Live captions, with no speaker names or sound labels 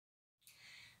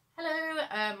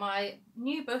My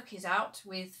new book is out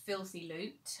with Filthy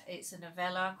Loot. It's a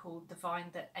novella called The Vine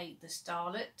That Ate the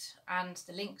Starlet, and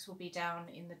the links will be down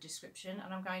in the description,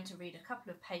 and I'm going to read a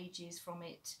couple of pages from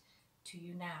it to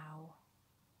you now.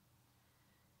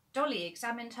 Dolly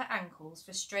examined her ankles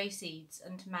for stray seeds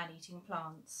and man-eating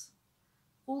plants.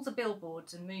 All the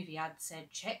billboards and movie ads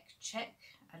said check, check,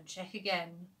 and check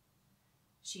again.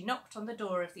 She knocked on the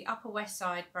door of the Upper West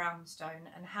Side brownstone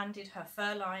and handed her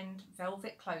fur-lined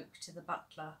velvet cloak to the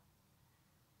butler.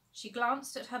 She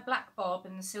glanced at her black bob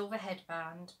and the silver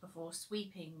headband before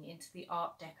sweeping into the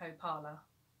Art Deco parlour.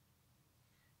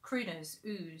 Crooners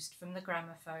oozed from the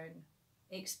gramophone.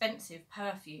 Expensive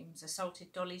perfumes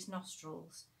assaulted Dolly's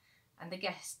nostrils, and the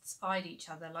guests eyed each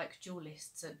other like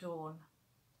duellists at dawn.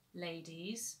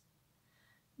 Ladies.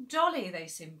 "Dolly," they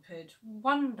simpered,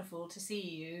 "wonderful to see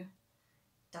you."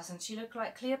 "Doesn't she look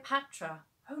like Cleopatra?"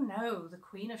 "Oh no, the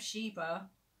Queen of Sheba."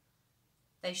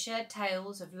 They shared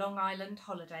tales of Long Island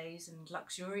holidays and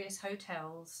luxurious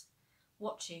hotels,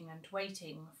 watching and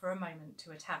waiting for a moment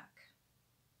to attack.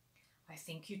 "I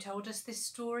think you told us this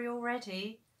story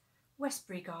already.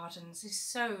 Westbury Gardens is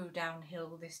so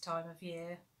downhill this time of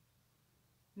year."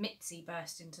 Mitzi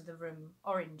burst into the room,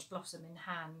 orange blossom in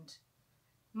hand.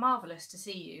 "Marvellous to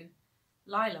see you.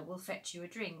 Lila will fetch you a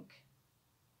drink."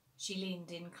 She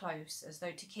leaned in close, as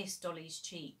though to kiss Dolly's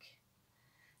cheek.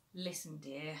 "Listen,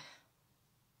 dear."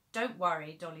 "Don't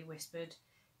worry," Dolly whispered.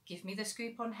 "Give me the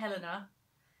scoop on Helena,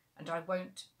 and I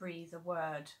won't breathe a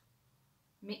word."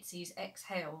 Mitzi's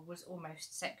exhale was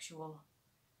almost sexual.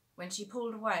 When she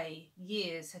pulled away,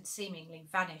 years had seemingly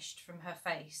vanished from her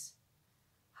face.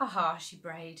 "Ha ha," she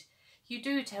brayed. "You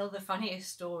do tell the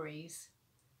funniest stories."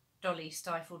 Dolly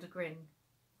stifled a grin.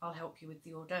 "I'll help you with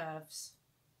the hors d'oeuvres."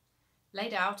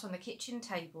 Laid out on the kitchen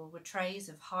table were trays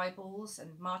of highballs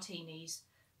and martinis,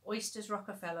 oysters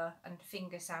Rockefeller and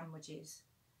finger sandwiches.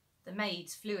 The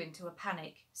maids flew into a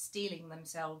panic, steeling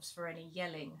themselves for any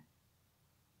yelling.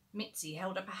 Mitzi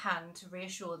held up a hand to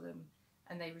reassure them,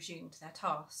 and they resumed their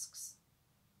tasks.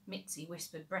 Mitzi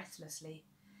whispered breathlessly,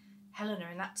 "Helena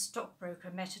and that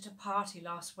stockbroker met at a party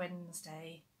last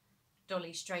Wednesday."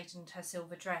 Dolly straightened her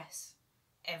silver dress.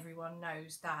 "Everyone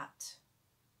knows that."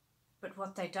 "But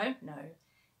what they don't know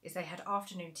is they had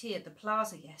afternoon tea at the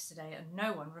plaza yesterday and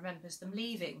no one remembers them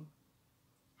leaving."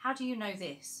 "How do you know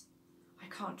this?" "I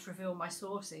can't reveal my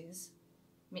sources."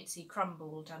 Mitzi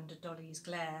crumbled under Dolly's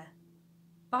glare.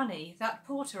 "Bunny, that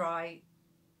porter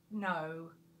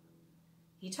No."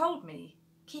 "He told me.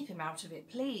 Keep him out of it,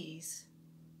 please."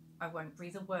 "I won't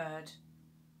breathe a word.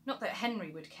 Not that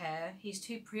Henry would care. He's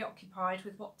too preoccupied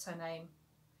with what's-her-name."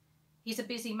 "He's a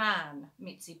busy man,"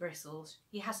 Mitzi bristled.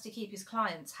 "He has to keep his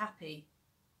clients happy."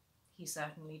 "He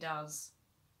certainly does."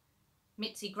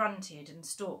 Mitzi grunted and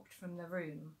stalked from the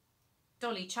room.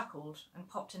 Dolly chuckled and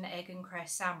popped an egg and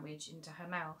cress sandwich into her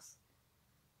mouth.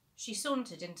 She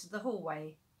sauntered into the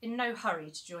hallway, in no hurry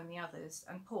to join the others,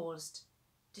 and paused,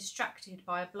 distracted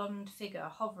by a blonde figure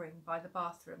hovering by the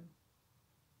bathroom.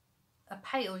 A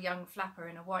pale young flapper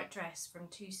in a white dress from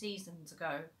 2 seasons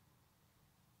ago.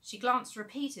 She glanced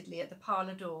repeatedly at the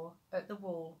parlour door, at the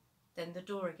wall, then the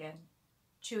door again,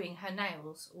 chewing her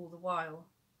nails all the while.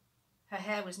 Her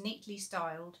hair was neatly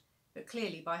styled, but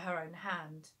clearly by her own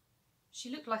hand. She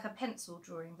looked like a pencil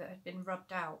drawing that had been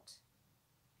rubbed out.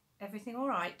 "Everything all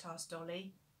right?" asked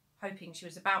Dolly, hoping she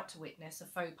was about to witness a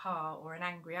faux pas or an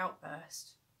angry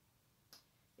outburst.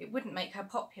 It wouldn't make her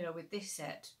popular with this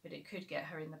set, but it could get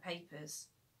her in the papers.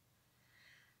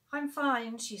 "I'm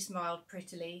fine," she smiled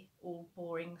prettily, all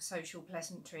boring social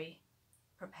pleasantry.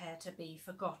 Prepare to be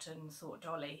forgotten, thought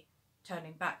Dolly,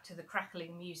 turning back to the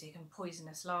crackling music and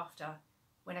poisonous laughter,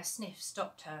 when a sniff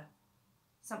stopped her.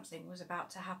 Something was about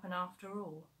to happen after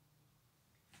all.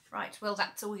 Right, well,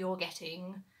 that's all you're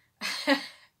getting.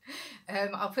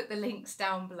 I'll put the links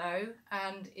down below,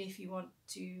 and if you want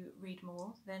to read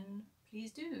more, then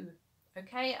please do.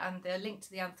 Okay, and the link to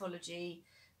the anthology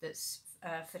that's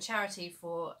for charity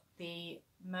for the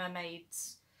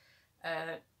Mermaids,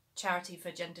 charity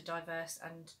for gender diverse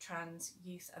and trans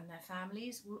youth and their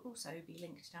families, will also be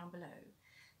linked down below.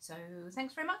 So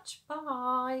thanks very much.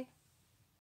 Bye.